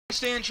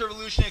Stand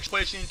Revolution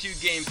exploits into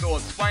game filled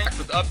with spines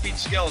with upbeat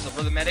scales of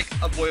rhythmic,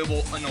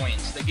 avoidable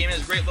annoyance. The game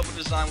has great level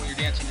design when you're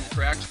dancing to the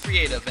tracks,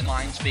 creative and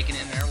line speaking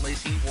in an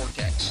interlacing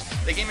vortex.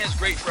 The game has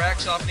great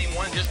tracks, softening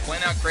one just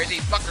plain out crazy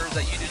fuckers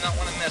that you do not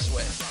want to mess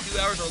with. 2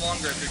 hours or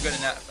longer if you're good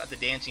enough at the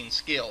dancing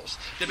skills.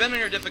 Depending on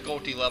your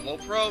difficulty level,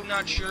 pro,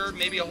 not sure,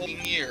 maybe a whole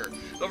year.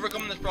 To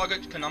overcome this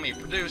project Konami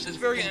produced is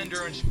very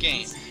endurance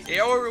game. It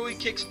really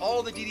kicks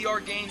all the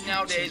DDR games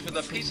nowadays with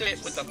a piece of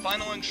it with the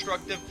final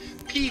instructive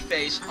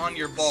P-face on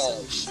your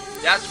balls.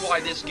 That's why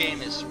this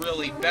game is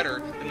really better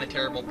than the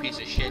terrible piece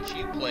of shit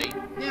you play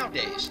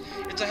nowadays.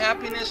 It's a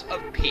happiness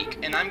of peak,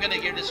 and I'm going to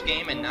give this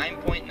game a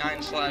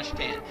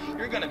 9.9/10.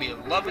 You're going to be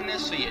loving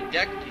this, so you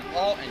deck and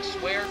haul and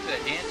swear to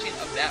the dancing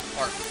of that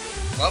part.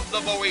 Love the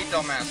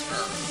Burrito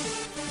Master.